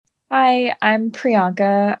Hi, I'm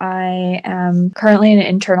Priyanka. I am currently an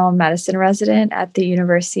internal medicine resident at the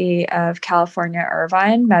University of California,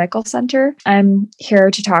 Irvine Medical Center. I'm here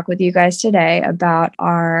to talk with you guys today about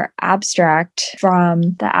our abstract from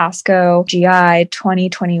the ASCO GI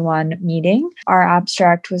 2021 meeting. Our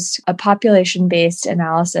abstract was a population-based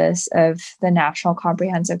analysis of the National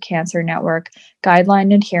Comprehensive Cancer Network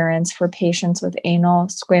Guideline adherence for patients with anal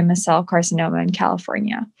squamous cell carcinoma in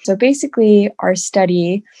California. So basically, our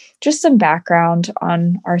study, just some background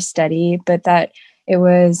on our study, but that it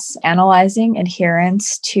was analyzing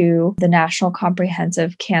adherence to the National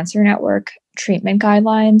Comprehensive Cancer Network treatment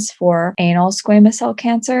guidelines for anal squamous cell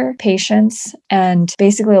cancer patients, and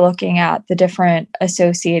basically looking at the different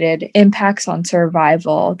associated impacts on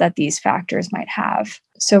survival that these factors might have.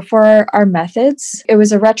 So for our methods, it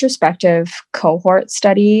was a retrospective cohort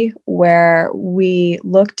study where we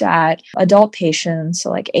looked at adult patients,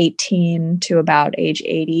 so like 18 to about age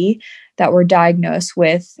 80, that were diagnosed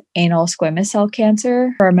with anal squamous cell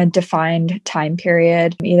cancer from a defined time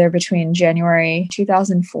period, either between January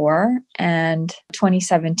 2004 and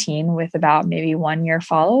 2017, with about maybe 1 year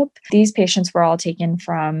follow-up. These patients were all taken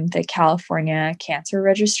from the California Cancer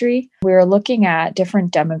Registry. We were looking at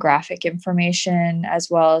different demographic information as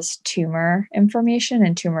well as tumor information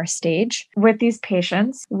and tumor stage. With these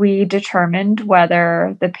patients, we determined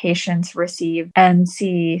whether the patients received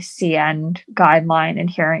NCCN guideline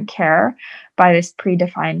adherent care by this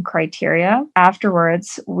predefined criteria.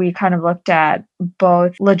 Afterwards, we kind of looked at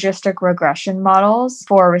both logistic regression models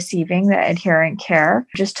for receiving the adherent care,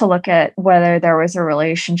 just to look at whether there was a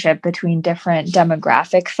relationship between different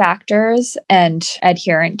demographic factors and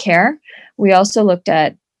adherent care. We also looked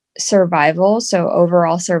at survival, so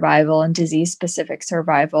overall survival and disease-specific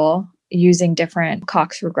survival using different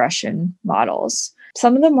Cox regression models.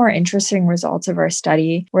 Some of the more interesting results of our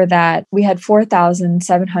study were that we had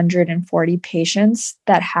 4,740 patients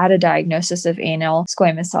that had a diagnosis of anal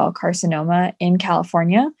squamous cell carcinoma in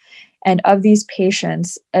California. And of these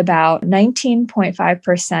patients, about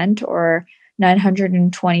 19.5% or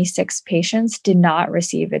 926 patients did not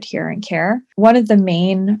receive adherent care. One of the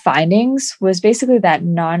main findings was basically that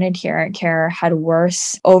non-adherent care had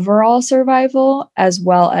worse overall survival as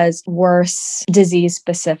well as worse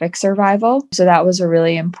disease-specific survival. So that was a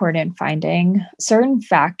really important finding. Certain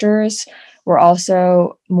factors were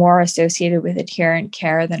also more associated with adherent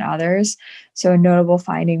care than others. So a notable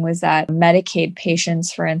finding was that Medicaid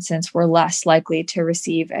patients, for instance, were less likely to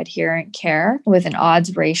receive adherent care with an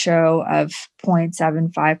odds ratio of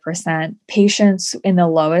 0.75%. Patients in the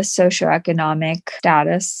lowest socioeconomic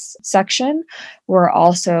status section were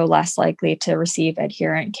also less likely to receive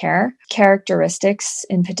adherent care. Characteristics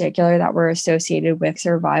in particular that were associated with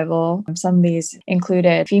survival, some of these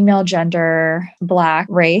included female gender, Black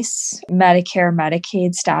race, Medicare,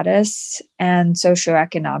 Medicaid status, and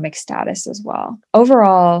socioeconomic status as well.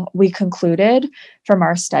 Overall, we concluded from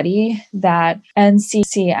our study that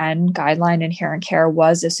NCCN guideline adherent care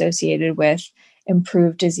was associated with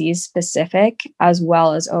improved disease-specific as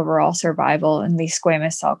well as overall survival in these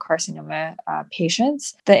squamous cell carcinoma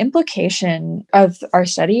patients. The implication of our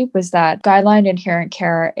study was that guideline adherent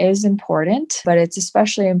care is important, but it's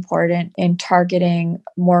especially important in targeting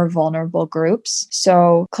more vulnerable groups.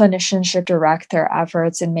 So clinicians should direct their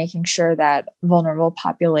efforts in making sure that vulnerable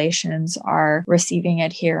populations are receiving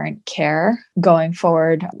adherent care going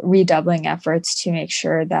forward, redoubling efforts to make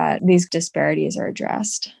sure that these disparities are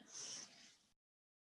addressed.